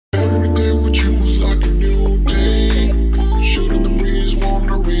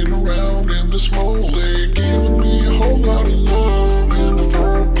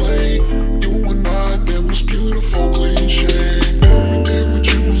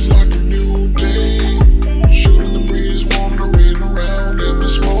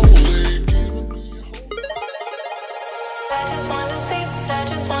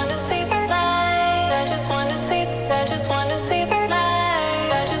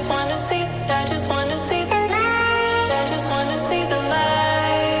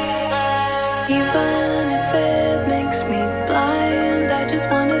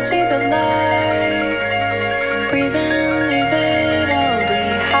light. Breathe in, leave it all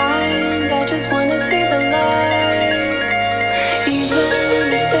behind. I just wanna see the light.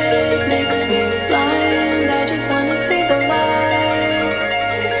 Even if it makes me blind, I just wanna see the light.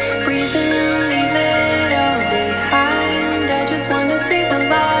 Breathe in, leave it all behind. I just wanna see the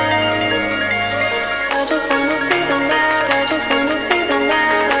light. I just wanna see the light. I just wanna see the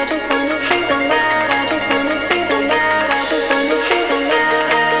light. I just wanna see the light. I just wanna see the light. I just wanna see the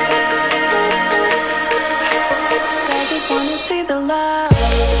light. I just wanna see the light.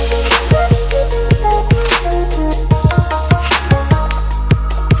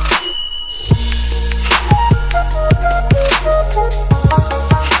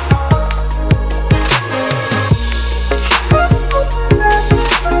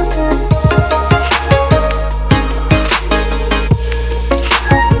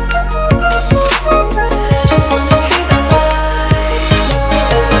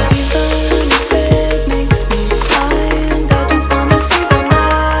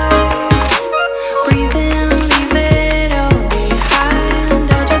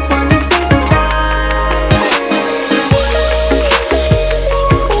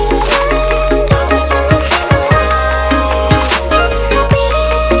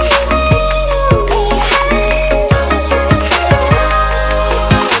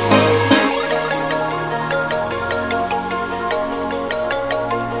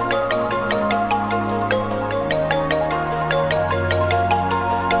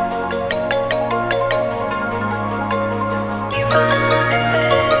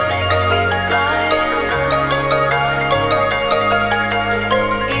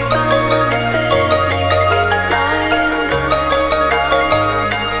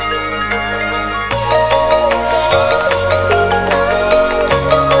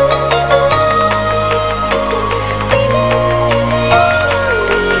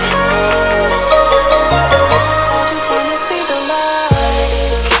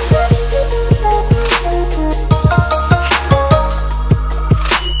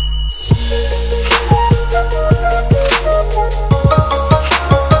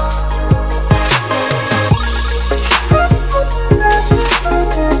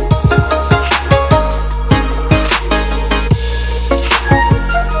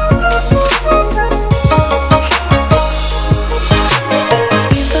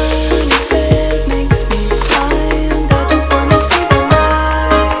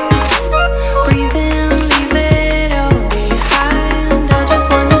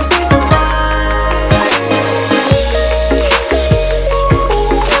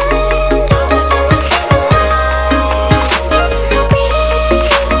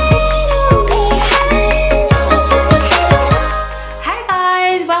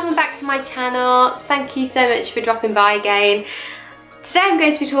 Thank you so much for dropping by again. Today I'm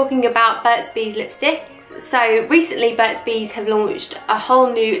going to be talking about Burt's Bees lipsticks. So recently Burt's Bees have launched a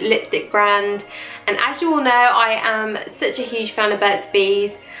whole new lipstick brand, and as you all know, I am such a huge fan of Burt's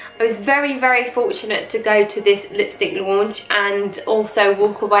Bees. I was very fortunate to go to this lipstick launch and also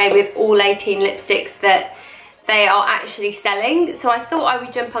walk away with all 18 lipsticks that they are actually selling. So I thought I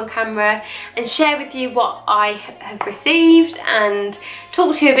would jump on camera and share with you what I have received and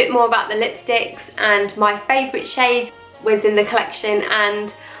talk to you a bit more about the lipsticks and my favourite shades within the collection,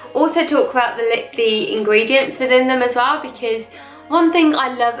 and also talk about the ingredients within them as well, because one thing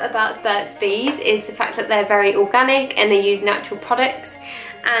I love about Burt's Bees is the fact that they're very organic and they use natural products,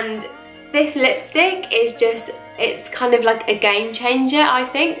 and this lipstick is just, it's kind of like a game changer, I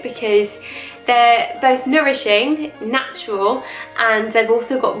think, because they're both nourishing, natural, and they've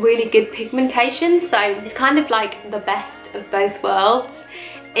also got really good pigmentation, so it's kind of like the best of both worlds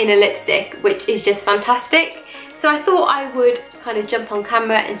in a lipstick, which is just fantastic. So I thought I would kind of jump on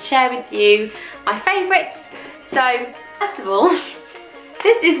camera and share with you my favourites. So first of all,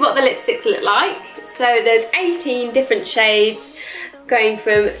 this is what the lipsticks look like. So there's 18 different shades, going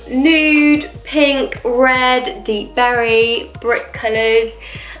from nude, pink, red, deep berry, brick colours,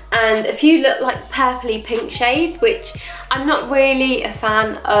 and a few look like purpley pink shades, which I'm not really a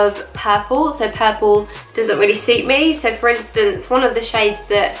fan of purple, so purple doesn't really suit me. So for instance, one of the shades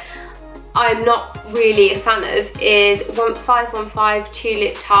that I'm not really a fan of is 515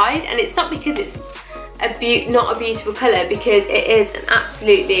 Tulip Tide, and it's not because it's not a beautiful colour, because it is an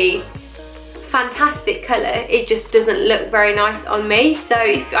absolutely fantastic colour. It just doesn't look very nice on me. So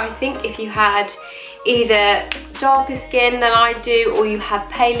I think if you had either darker skin than I do, or you have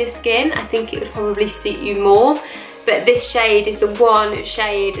paler skin, I think it would probably suit you more. But this shade is the one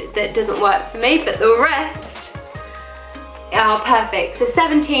shade that doesn't work for me, but the rest are perfect. So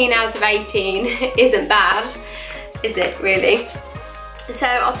 17 out of 18 isn't bad, is it really? So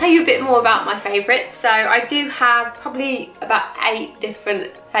I'll tell you a bit more about my favourites. So I do have probably about 8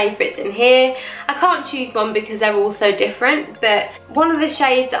 different favourites in here. I can't choose one because they're all so different, but one of the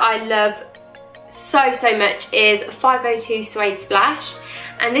shades that I love so much is 502 Suede Splash,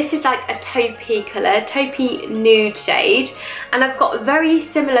 and this is like a taupey colour, taupey nude shade, and I've got a very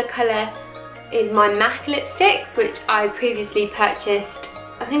similar colour in my MAC lipsticks, which I previously purchased.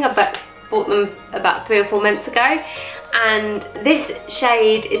 I think I bought them about 3 or 4 months ago, and this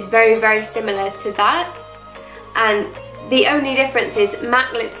shade is very similar to that. And the only difference is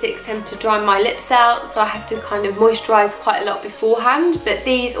MAC lipsticks tend to dry my lips out, so I have to kind of moisturise quite a lot beforehand, but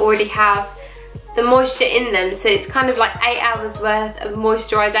these already have the moisture in them, so it's kind of like 8 hours worth of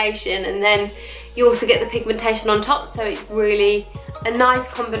moisturisation, and then you also get the pigmentation on top, so it's really a nice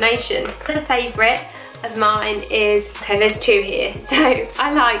combination. The favourite of mine is, okay, there's 2 here, so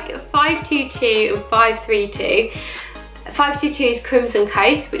I like 522 and 532. 522 is Crimson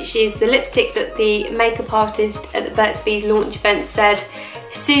Coast, which is the lipstick that the makeup artist at the Burt's Bees launch event said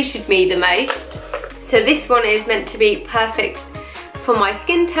suited me the most. So this one is meant to be perfect for my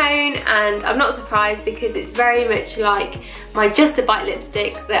skin tone, and I'm not surprised because it's very much like my Just a Bite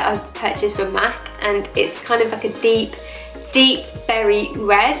lipstick that I've purchased from MAC, and it's kind of like a deep berry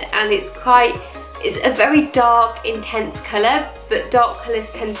red, and it's a very dark, intense colour, but dark colours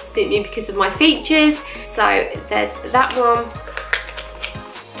tend to suit me because of my features. So there's that one.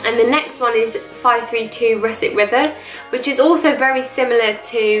 And the next one is 532 Russet River, which is also very similar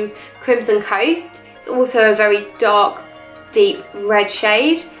to Crimson Coast. It's also a very dark, deep red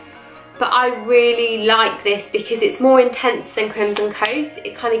shade, but I really like this because it's more intense than Crimson Coast.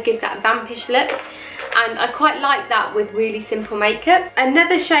 It kind of gives that vampish look, and I quite like that with really simple makeup.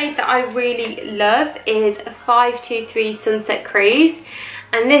 Another shade that I really love is 523 Sunset Cruise,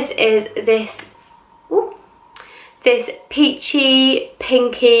 and this is this peachy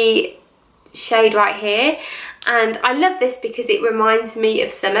pinky shade right here, and I love this because it reminds me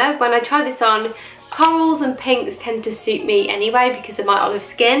of summer. When I try this on, corals and pinks tend to suit me anyway because of my olive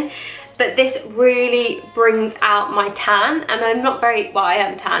skin, but this really brings out my tan, and I'm not very, well, I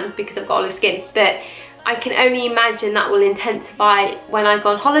am tan because I've got olive skin, but I can only imagine that will intensify when I go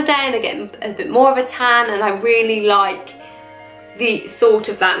on holiday and I get a bit more of a tan, and I really like the thought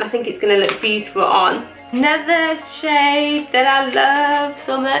of that, and I think it's going to look beautiful on. Another shade that I love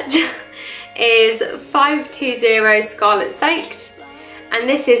so much is 520 Scarlet Soaked, and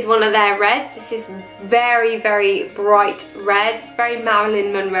this is one of their reds. This is very bright red, very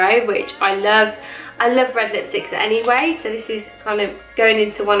Marilyn Monroe, which I love. I love red lipsticks anyway, so this is kind of going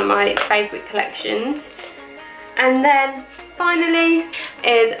into one of my favourite collections. And then finally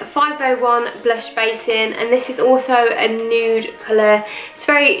is 501 Blush Basin, and this is also a nude colour. It's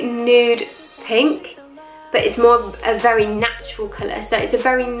very nude pink, but it's more a very natural colour, so it's a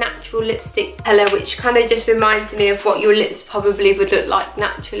very natural lipstick colour, which kind of just reminds me of what your lips probably would look like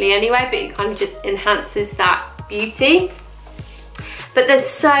naturally anyway, but it kind of just enhances that beauty. But there's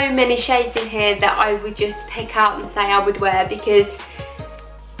so many shades in here that I would just pick out and say I would wear, because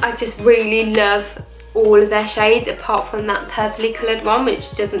I just really love all of their shades apart from that purpley coloured one, which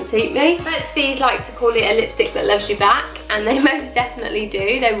doesn't suit me. Burt's Bees like to call it a lipstick that loves you back, and they most definitely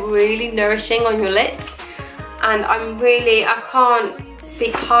do. They're really nourishing on your lips, and I can't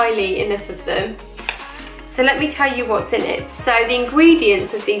speak highly enough of them. So let me tell you what's in it. So the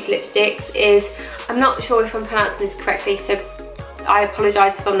ingredients of these lipsticks is, I'm not sure if I'm pronouncing this correctly, so I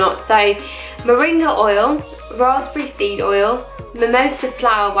apologise if I'm not. So moringa oil, raspberry seed oil, mimosa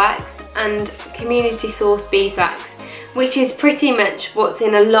flower wax, and community source beeswax, which is pretty much what's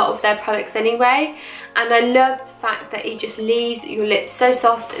in a lot of their products anyway. And I love the fact that it just leaves your lips so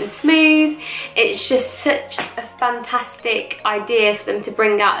soft and smooth. It's just such a fantastic idea for them to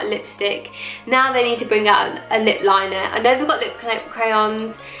bring out a lipstick. Now they need to bring out a lip liner. I know they've got lip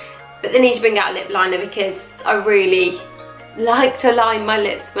crayons, but they need to bring out a lip liner because I really like to line my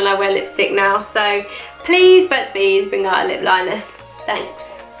lips when I wear lipstick now. So please, Burt's Bees, bring out a lip liner. Thanks.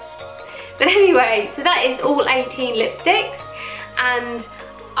 But anyway, so that is all 18 lipsticks, and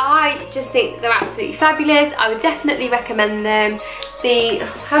I just think they're absolutely fabulous. I would definitely recommend them.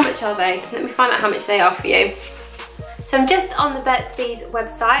 How much are they? Let me find out how much they are for you. So I'm just on the Burt's Bees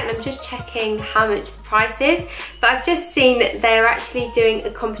website and I'm just checking how much the price is, but I've just seen that they're actually doing a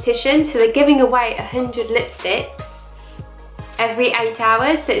competition, so they're giving away 100 lipsticks every 8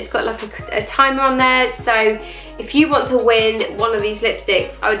 hours, so it's got like a timer on there. So if you want to win one of these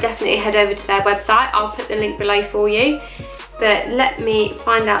lipsticks, I would definitely head over to their website. I'll put the link below for you, but let me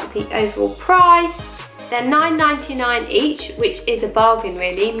find out the overall price. They're $9.99 each, which is a bargain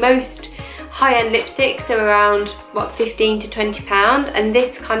really. Most high-end lipsticks are around, what, £15 to £20, and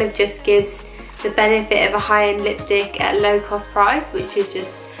this kind of just gives the benefit of a high-end lipstick at a low-cost price, which is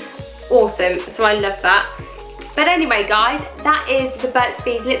just awesome, so I love that. But anyway guys, that is the Burt's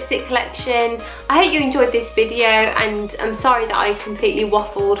Bees lipstick collection. I hope you enjoyed this video, and I'm sorry that I completely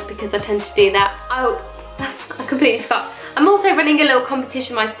waffled because I tend to do that. Oh, I completely forgot. I'm also running a little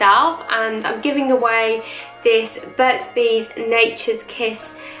competition myself, and I'm giving away this Burt's Bees Nature's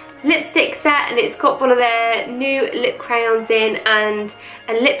Kiss lipstick set, and it's got one of their new lip crayons in and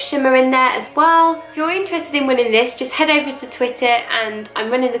a lip shimmer in there as well. If you're interested in winning this, just head over to Twitter and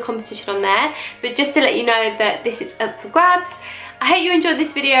I'm running the competition on there. But just to let you know that this is up for grabs. I hope you enjoyed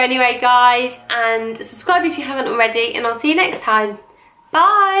this video anyway guys, and subscribe if you haven't already, and I'll see you next time.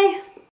 Bye!